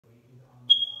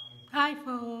Hi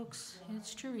folks,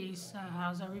 it's Teresa.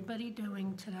 How's everybody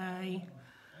doing today?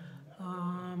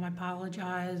 I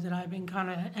apologize that I've been kind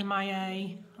of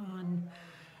MIA on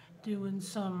doing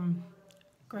some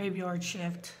graveyard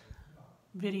shift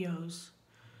videos.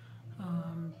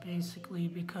 Basically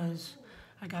because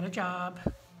I got a job,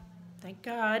 thank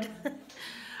God.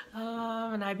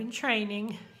 And I've been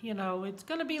training. It's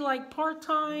going to be like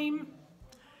part-time,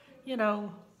 you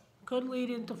know, could lead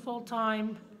into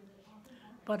full-time,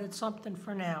 but it's something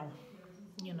for now,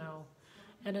 you know,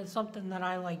 and it's something that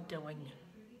I like doing.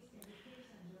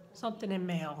 Something in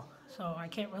mail. So I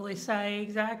can't really say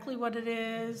exactly what it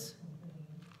is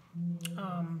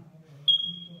um,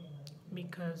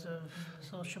 because of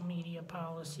social media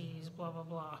policies, blah, blah,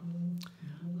 blah.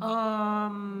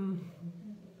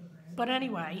 But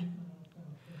anyway,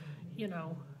 you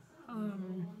know,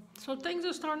 so things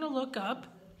are starting to look up.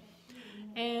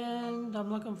 And I'm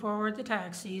looking forward to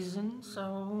tax season,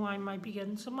 so I might be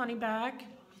getting some money back,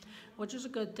 which is a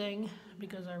good thing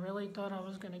because I really thought I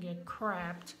was going to get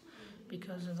crapped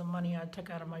because of the money I took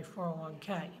out of my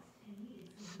 401k.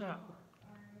 So,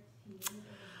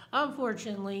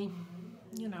 unfortunately,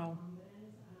 you know,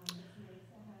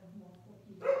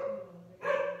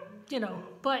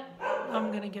 but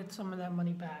I'm going to get some of that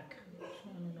money back.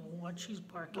 I don't know what she's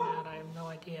barking at. I have no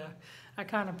idea. I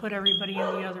kind of put everybody in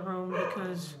the other room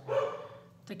because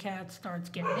the cat starts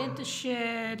getting into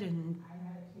shit and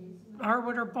her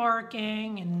with her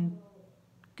barking and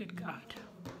good God.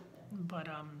 But,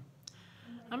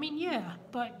 I mean, yeah,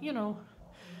 but,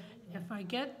 if I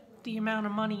get the amount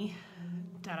of money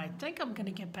that I think I'm going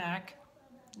to get back,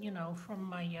 from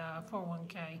my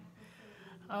 401k,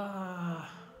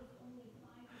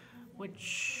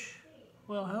 which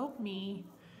will help me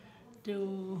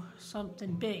do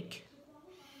something big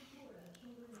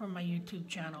for my YouTube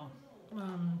channel.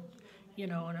 And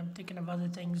I'm thinking of other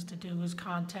things to do as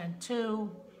content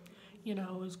too.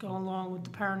 Is go along with the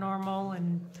paranormal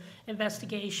and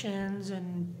investigations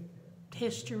and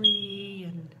history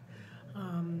and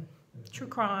true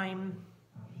crime,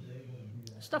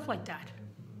 stuff like that.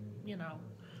 You know,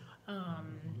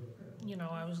 um,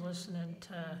 I was listening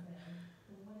to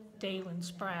Dalen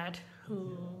Spratt,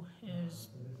 who is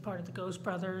part of the Ghost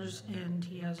Brothers, and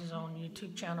he has his own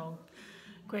YouTube channel,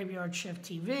 Graveyard Shift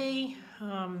TV.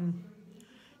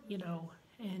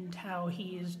 And how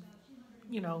he is,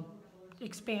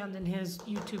 expanding his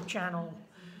YouTube channel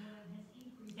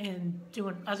and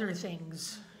doing other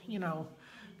things,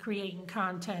 creating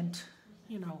content,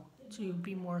 to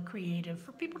be more creative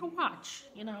for people to watch,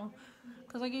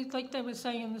 Because like they were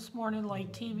saying this morning,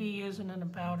 like TV isn't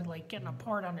about like getting a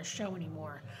part on a show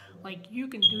anymore. Like you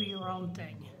can do your own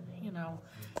thing,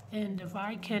 And if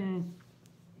I can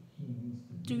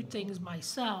do things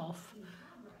myself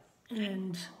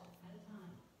and,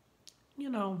 you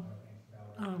know,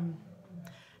 um,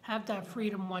 have that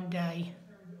freedom one day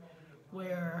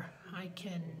where I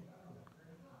can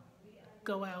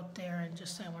go out there and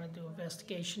just say, I want to do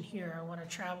investigation here, I want to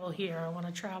travel here, I want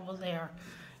to travel there,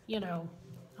 you know.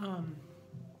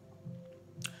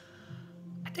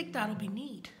 I think that'll be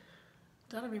neat.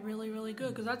 That'll be really, really good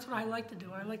because that's what I like to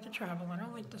do. I like to travel. I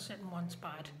don't like to sit in one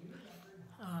spot.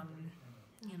 Um,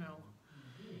 you know,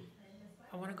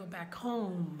 I want to go back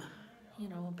home,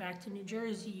 back to New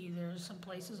Jersey. There's some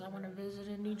places I want to visit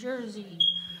in New Jersey,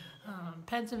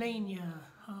 Pennsylvania,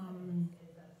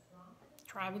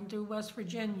 driving through West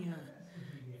Virginia,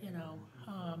 you know.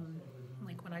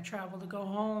 Like when I travel to go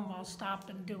home, I'll stop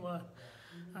and do a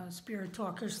spirit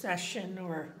talker session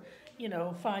or,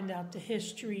 find out the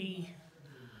history,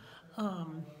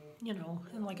 and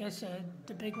like I said,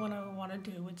 the big one I want to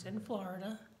do, it's in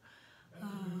Florida,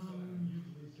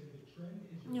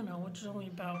 which is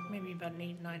only maybe about an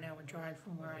 8-9 hour drive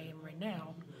from where I am right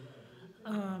now,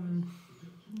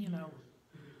 you know,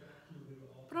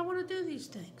 but I want to do these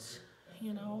things,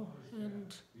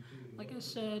 and like I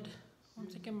said,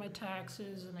 once I get my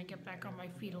taxes and I get back on my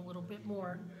feet a little bit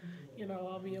more,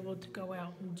 I'll be able to go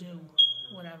out and do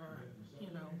whatever,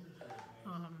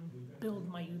 build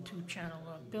my YouTube channel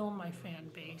up, build my fan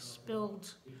base,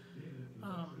 build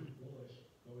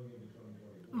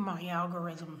my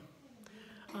algorithm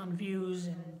on views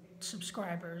and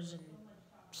subscribers and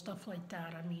stuff like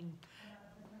that. I mean,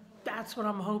 that's what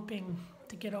I'm hoping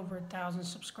to get over 1,000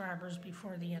 subscribers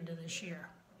before the end of this year.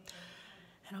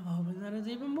 And I'm hoping that it's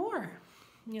even more,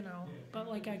 But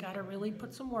like I gotta really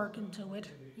put some work into it,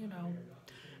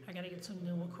 I gotta get some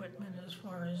new equipment as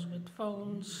far as with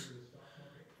phones,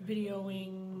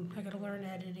 videoing, I gotta learn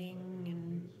editing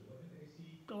and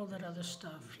all that other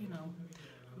stuff,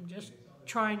 I'm just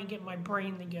trying to get my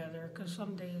brain together because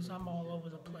some days I'm all over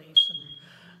the place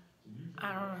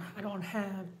I don't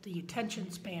have the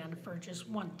attention span for just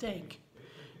one thing,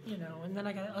 you know, and then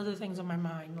I got other things on my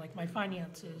mind, like my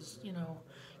finances, you know,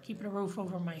 keeping a roof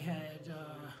over my head,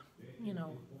 you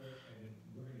know,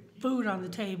 food on the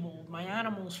table, my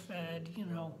animals fed, you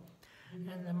know,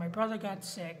 and then my brother got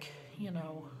sick, you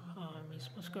know, he's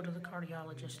supposed to go to the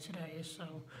cardiologist today,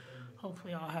 so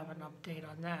hopefully I'll have an update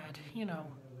on that, you know.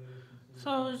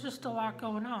 So there's just a lot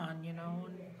going on, you know,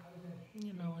 and,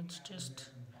 you know, it's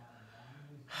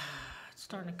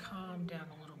starting to calm down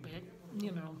a little bit,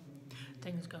 you know,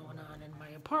 things going on in my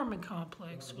apartment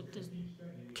complex with this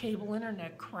cable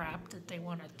internet crap that they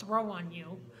want to throw on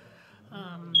you.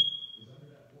 Um,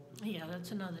 yeah,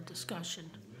 that's another discussion,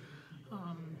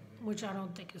 which I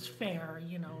don't think is fair,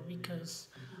 you know, because,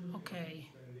 okay,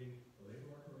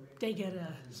 they get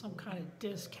some kind of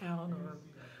discount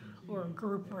or a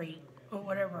group rate or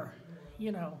whatever,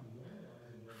 you know,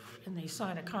 and they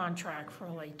sign a contract for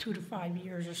like 2 to 5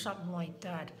 years or something like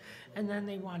that, and then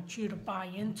they want you to buy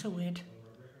into it,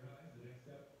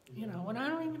 you know, and I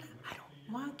don't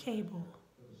want cable.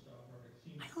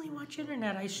 I only watch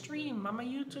internet. I stream. I'm a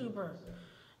YouTuber,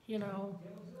 you know.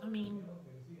 I mean,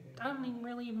 I don't even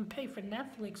really even pay for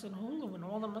Netflix and Hulu and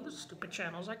all them other stupid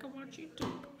channels. I can watch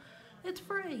YouTube. It's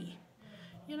free.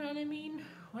 You know what I mean?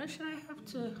 Why should I have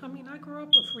to? I mean, I grew up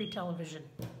with free television.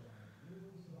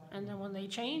 And then when they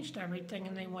changed everything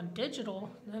and they went digital,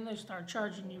 then they start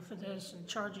charging you for this and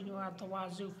charging you out the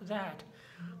wazoo for that.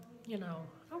 You know,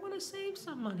 I want to save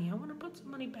some money. I want to put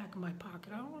some money back in my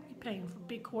pocket. I don't want to be paying for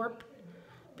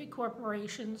big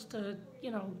corporations to,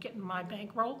 you know, get in my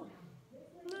bankroll.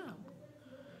 No,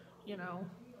 you know.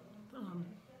 Um,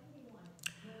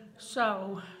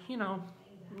 so, you know,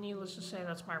 needless to say,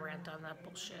 that's my rant on that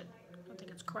bullshit. I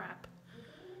think it's crap.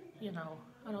 You know,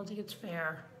 I don't think it's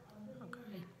fair.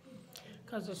 Okay.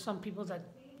 Because there's some people that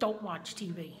don't watch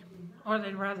TV, or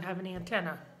they'd rather have an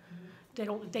antenna.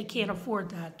 They can't afford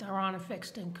that. They're on a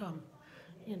fixed income,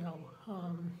 you know.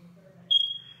 I'm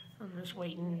just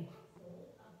waiting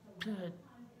to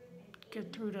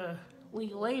get through to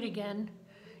legal aid again,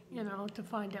 you know, to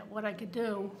find out what I could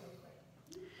do.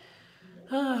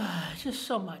 Just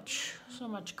so much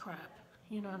crap,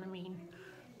 you know what I mean?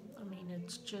 I mean,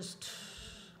 it's just,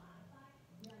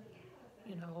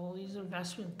 you know, all these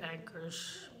investment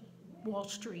bankers, Wall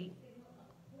Street,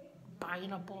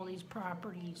 buying up all these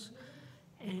properties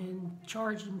and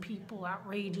charging people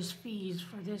outrageous fees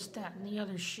for this, that, and the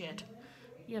other shit.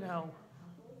 You know,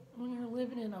 when you're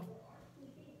living in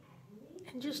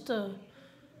just a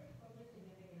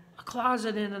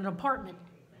closet in an apartment,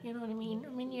 you know what I mean? I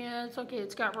mean, yeah, it's okay,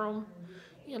 it's got room,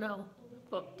 you know,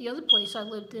 but the other place I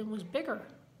lived in was bigger.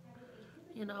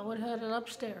 You know, it had an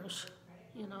upstairs,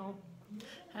 you know,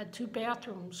 had 2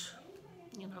 bathrooms,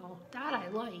 you know, that I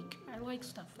like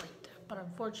stuff like that, but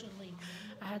unfortunately,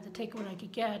 I had to take what I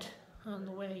could get on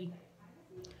the way.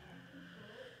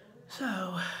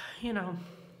 So, you know,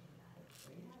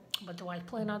 but do I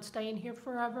plan on staying here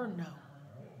forever? No,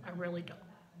 I really don't.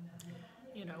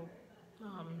 You know,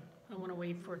 I want to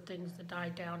wait for things to die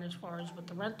down as far as with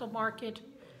the rental market,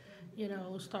 you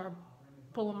know, start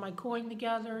pulling my coin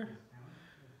together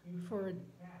for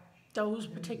those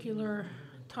particular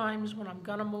times when I'm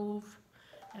gonna move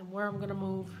and where I'm gonna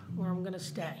move, where I'm gonna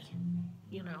stay,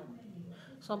 you know,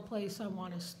 someplace I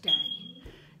want to stay.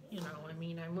 You know, I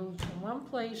mean, I moved from one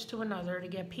place to another to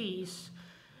get peace,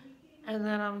 and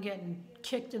then I'm getting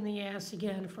kicked in the ass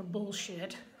again for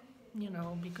bullshit, you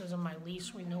know, because of my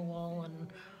lease renewal,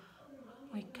 and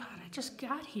like, God, I just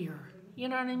got here, you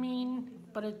know what I mean?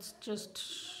 But it's just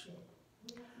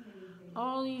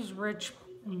all these rich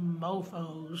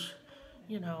mofos,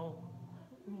 you know,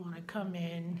 want to come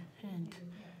in and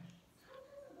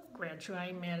grant you, I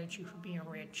ain't mad at you for being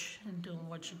rich and doing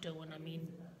what you're doing. I mean,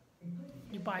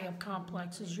 you buy up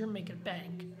complexes, you're making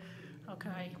bank,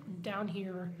 okay? Down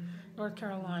here, North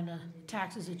Carolina,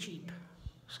 taxes are cheap.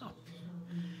 So,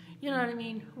 you know what I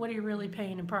mean? What are you really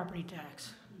paying in property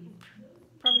tax?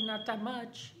 Probably not that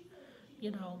much,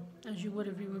 you know, as you would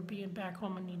if you were being back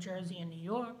home in New Jersey and New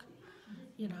York,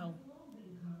 you know.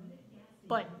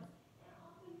 But,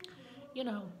 you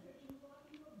know,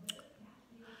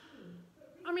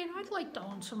 I mean, I'd like to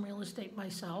own some real estate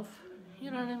myself,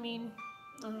 you know what I mean?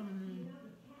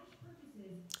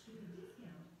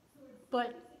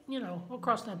 But, you know, we'll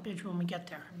cross that bridge when we get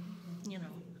there. You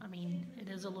know, I mean, it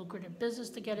is a lucrative business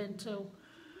to get into.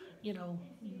 You know,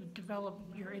 you develop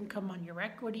your income on your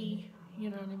equity,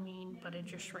 you know what I mean? But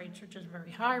interest rates are just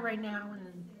very high right now.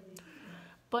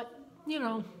 But, you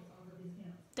know,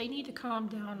 they need to calm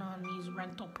down on these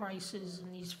rental prices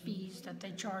and these fees that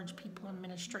they charge people,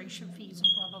 administration fees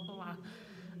and blah, blah, blah.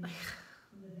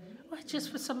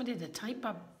 just for somebody to type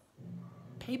up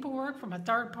paperwork from a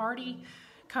third-party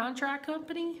contract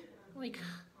company? Like,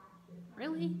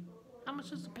 really? How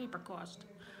much does the paper cost?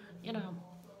 You know,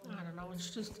 I don't know. It's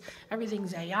just,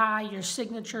 everything's AI. Your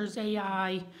signature's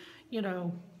AI. You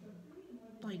know,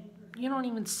 like, you don't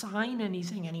even sign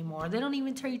anything anymore. They don't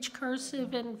even teach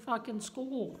cursive in fucking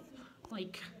school.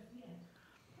 Like,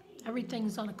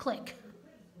 everything's on a click.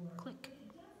 Click.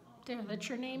 There, that's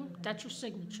your name. That's your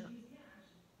signature.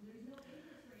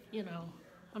 You know,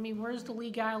 I mean, where's the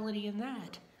legality in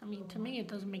that? I mean, to me, it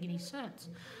doesn't make any sense.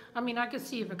 I mean, I could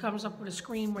see if it comes up with a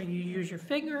screen where you use your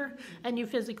finger and you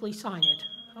physically sign it.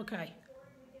 Okay.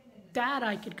 That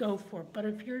I could go for. But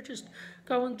if you're just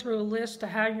going through a list of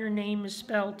how your name is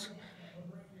spelt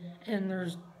and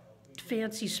there's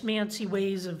fancy smancy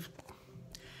ways of,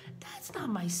 that's not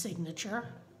my signature.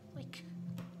 Like,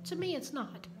 to me, it's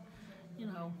not, you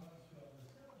know.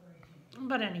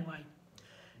 But anyway,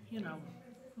 you know,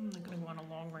 I'm not going to go on a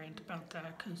long rant about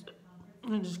that because I'm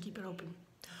going to just keep it open.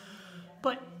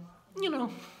 But, you know,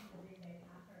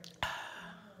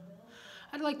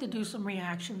 I'd like to do some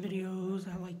reaction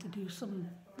videos. I like to do some,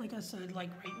 like I said,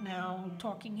 like right now,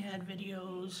 talking head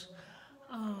videos,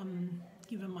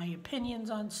 giving my opinions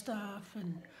on stuff.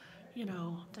 And, you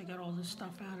know, they got all this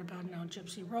stuff out about now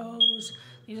Gypsy Rose,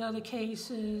 these other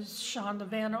cases, Shonda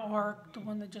Vanna Ark, the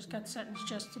one that just got sentenced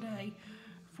just today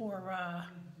for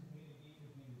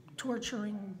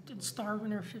torturing and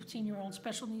starving her 15-year-old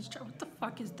special needs child. What the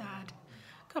fuck is that?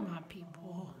 Come on,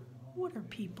 people. What are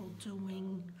people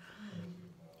doing?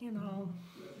 You know,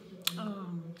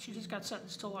 she just got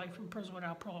sentenced to life in prison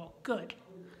without parole. Good.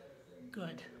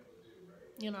 Good.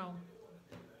 You know,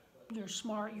 you're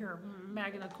smart, you're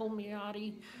magna cum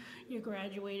laude, you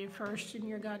graduated first in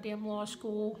your goddamn law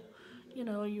school, you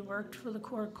know, you worked for the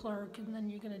court clerk, and then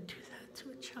you're gonna do that to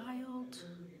a child?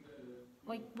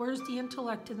 Like, where's the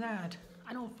intellect in that?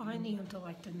 I don't find the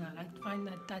intellect in that. I find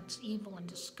that that's evil and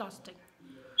disgusting,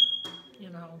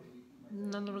 you know.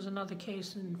 And then there was another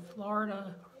case in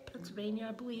Florida, Pennsylvania,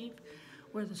 I believe,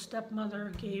 where the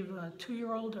stepmother gave a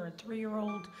 2-year-old or a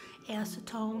 3-year-old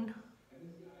acetone,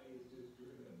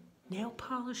 nail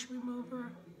polish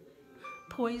remover,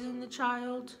 poisoned the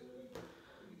child.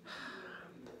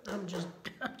 I'm just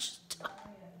done.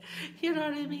 You know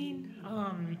what I mean?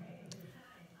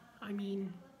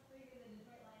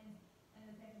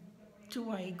 Do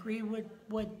I agree with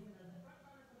what,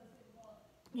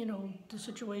 you know, the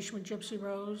situation with Gypsy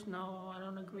Rose? No, I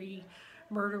don't agree.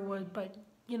 Murder would, but,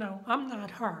 you know, I'm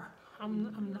not her.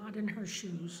 I'm not in her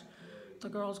shoes. The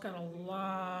girl's got a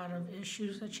lot of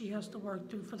issues that she has to work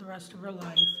through for the rest of her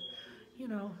life, you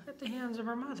know, at the hands of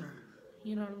her mother.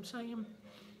 You know what I'm saying?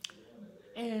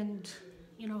 And,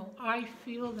 you know, I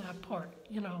feel that part,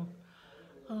 you know.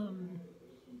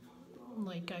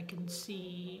 Like, I can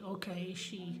see, okay,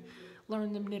 she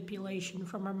learned the manipulation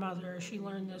from her mother. She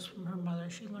learned this from her mother.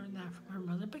 She learned that from her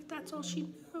mother. But that's all she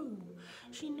knew.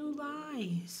 She knew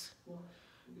lies.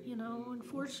 You know,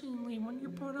 unfortunately, when you're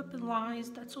brought up in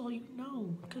lies, that's all you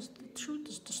know, because the truth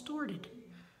is distorted.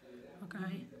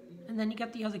 Okay? And then you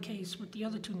got the other case with the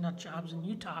other two nut jobs in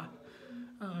Utah,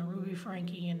 Ruby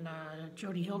Franke and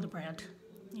Jody Hildebrandt,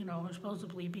 you know, are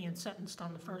supposedly being sentenced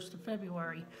on the 1st of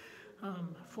February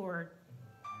for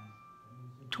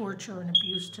torture and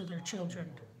abuse to their children.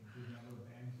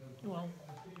 Well,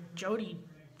 Jody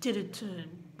did it to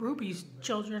Ruby's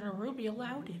children, and Ruby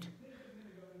allowed it.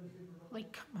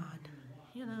 Like, come on,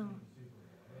 you know.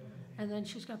 And then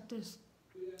she's got this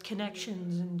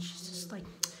connections, and she's just like,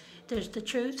 there's the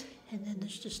truth, and then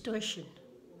there's distortion.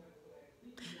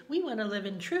 We want to live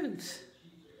in truth.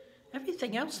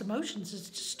 Everything else, emotions, is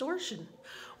distortion.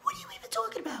 What are you even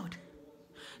talking about?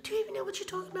 Do you even know what you're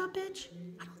talking about, bitch?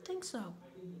 I don't think so.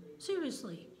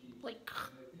 Seriously. Like,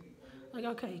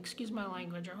 okay, excuse my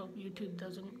language. I hope YouTube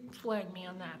doesn't flag me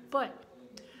on that. But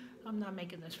I'm not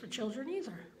making this for children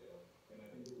either.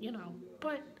 You know,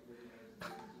 but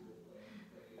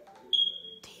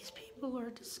these people are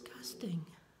disgusting.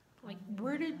 Like,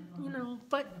 where did, you know,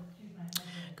 but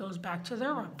it goes back to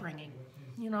their upbringing.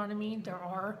 You know what I mean? There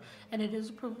are, and it is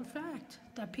a proven fact,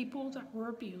 that people that were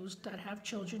abused, that have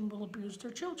children, will abuse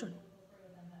their children.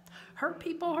 Hurt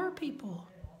people hurt people.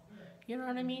 You know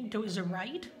what I mean? Is it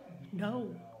right?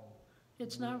 No,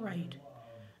 it's not right.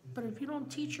 But if you don't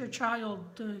teach your child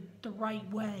the right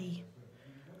way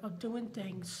of doing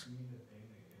things,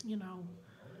 you know,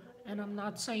 and I'm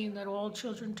not saying that all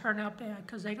children turn out bad,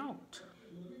 because they don't,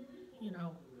 you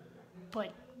know,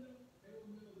 but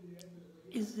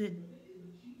is it,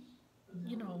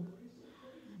 you know,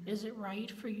 is it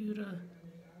right for you to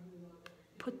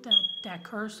put that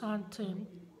curse onto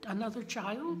another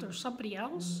child or somebody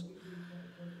else,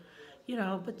 you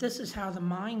know. But this is how the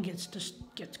mind gets just,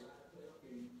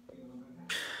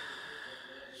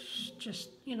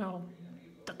 you know,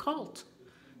 the cultish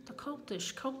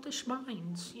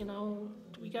minds, you know.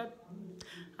 We got,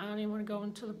 I don't even want to go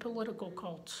into the political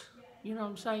cults, you know what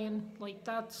I'm saying? Like,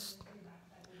 that's,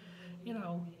 you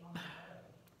know,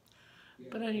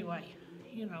 but anyway,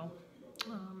 you know,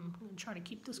 I'm gonna try to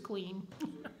keep this clean.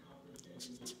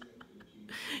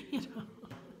 You know,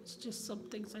 it's just some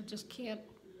things I just can't,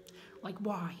 like,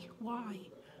 why?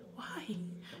 I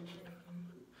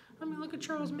mean, look at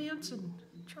Charles Manson.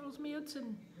 Charles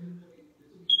Manson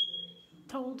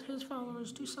told his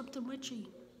followers, do something witchy.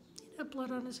 He had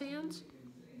blood on his hands.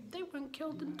 They went and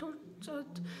killed and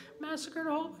massacred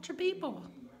a whole bunch of people.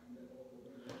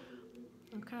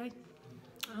 Okay?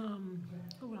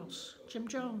 Who else? Jim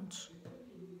Jones.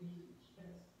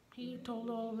 He told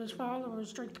all of his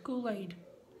followers, drink the Kool-Aid.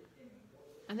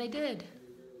 And they did.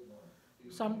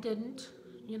 Some didn't.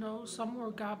 You know, some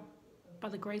were by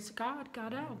the grace of God,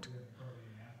 got out.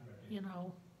 You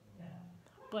know.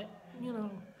 But, you know,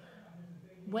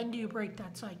 when do you break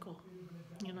that cycle?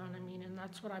 You know what I mean? And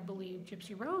that's what I believe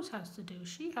Gypsy Rose has to do.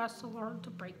 She has to learn to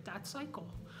break that cycle,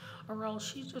 or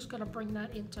else she's just going to bring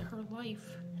that into her life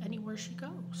anywhere she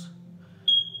goes.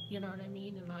 You know what I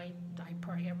mean? And I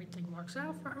pray everything works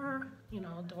out for her. You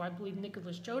know, do I believe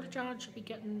Nicholas Jodajon should be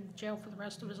getting in jail for the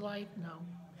rest of his life? No.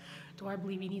 Do I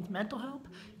believe he needs mental help?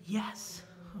 Yes.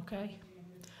 Okay?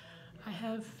 I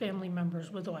have family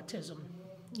members with autism,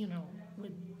 you know,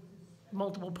 with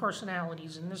multiple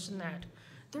personalities and this and that.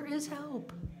 There is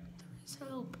help. There is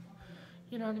help.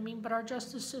 You know what I mean? But our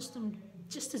justice system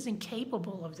just isn't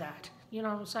capable of that. You know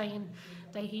what I'm saying?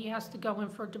 That he has to go in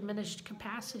for diminished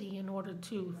capacity in order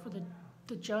for the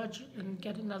judge and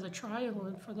get another trial,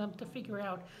 and for them to figure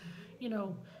out, you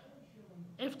know,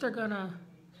 if they're gonna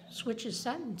switch his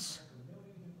sentence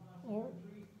or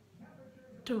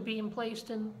to being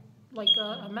placed in like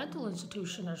a mental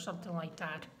institution or something like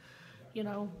that. You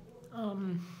know,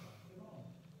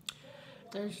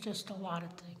 there's just a lot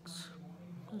of things.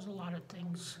 There's a lot of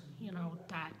things, you know,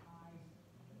 that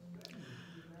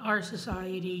our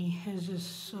society is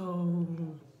just so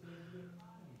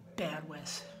bad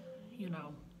with, you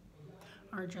know.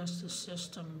 Our justice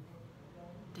system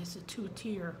is a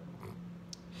two-tier,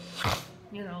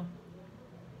 you know.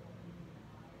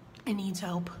 It needs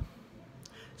help,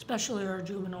 especially our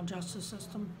juvenile justice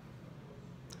system,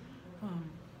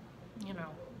 you know.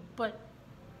 But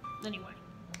anyway,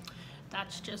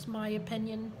 that's just my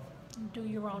opinion. Do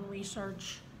your own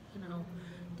research, you know.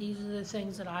 These are the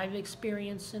things that I've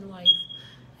experienced in life,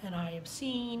 and I have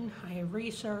seen, I have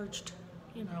researched,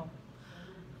 you know.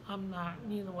 I'm not,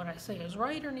 neither what I say is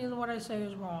right or neither what I say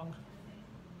is wrong.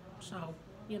 So,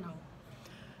 you know,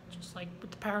 just like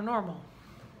with the paranormal,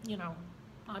 you know,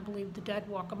 I believe the dead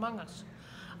walk among us.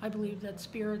 I believe that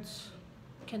spirits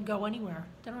can go anywhere.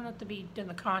 They don't have to be in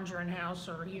the Conjuring house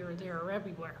or here or there or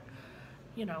everywhere.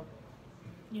 You know,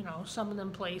 some of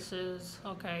them places,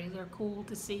 okay, they're cool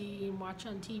to see and watch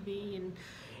on TV and,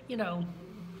 you know,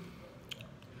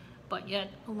 but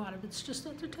yet a lot of it's just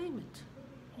entertainment,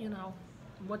 you know,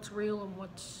 what's real and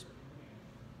what's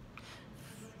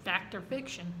fact or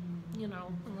fiction, you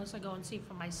know, unless I go and see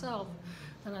for myself,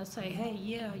 then I say, hey,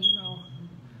 yeah, you know,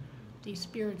 these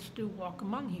spirits do walk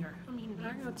among here. I mean,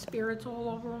 I got spirits all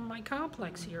over my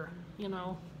complex here, you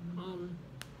know.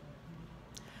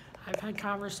 I've had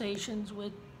conversations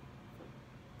with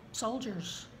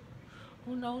soldiers.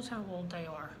 Who knows how old they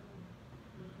are?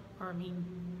 Or, I mean,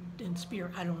 in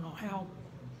spirit, I don't know how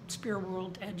spirit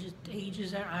world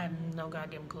ages are. I have no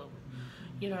goddamn clue.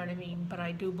 You know what I mean? But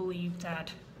I do believe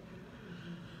that,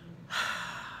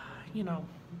 you know,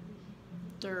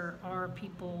 there are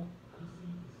people,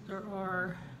 there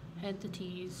are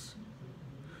entities,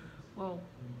 well,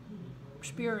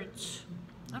 spirits.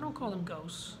 I don't call them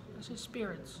ghosts. I say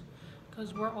spirits,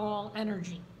 because we're all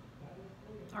energy.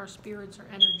 Our spirits are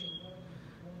energy,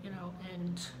 you know,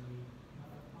 and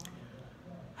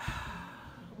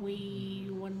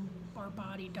when our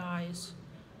body dies,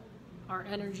 our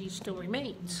energy still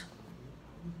remains.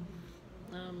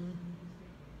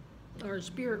 Our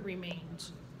spirit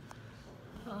remains.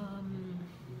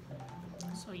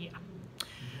 So yeah.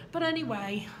 But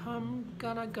anyway, I'm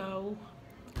gonna go,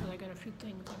 because I got a few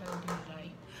things I gotta do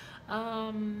today.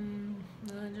 I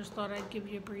just thought I'd give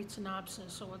you a brief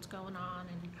synopsis of what's going on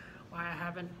and why I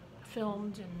haven't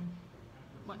filmed and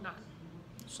whatnot.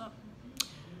 So,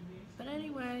 but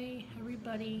anyway,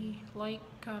 everybody like,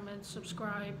 comment,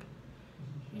 subscribe,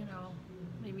 you know,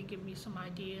 maybe give me some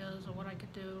ideas of what I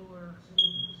could do or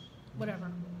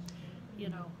whatever. you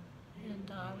know,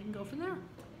 and we can go from there.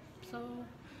 So,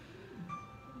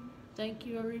 thank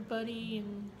you everybody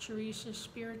in Teresa's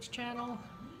Spirits channel.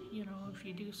 You know, if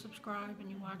you do subscribe and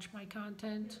you watch my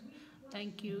content,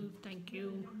 thank you, thank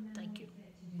you, thank you.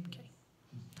 Okay,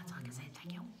 that's all I can say,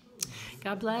 thank you.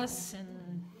 God bless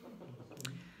and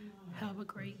have a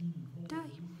great day.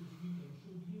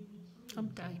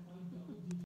 Hump day.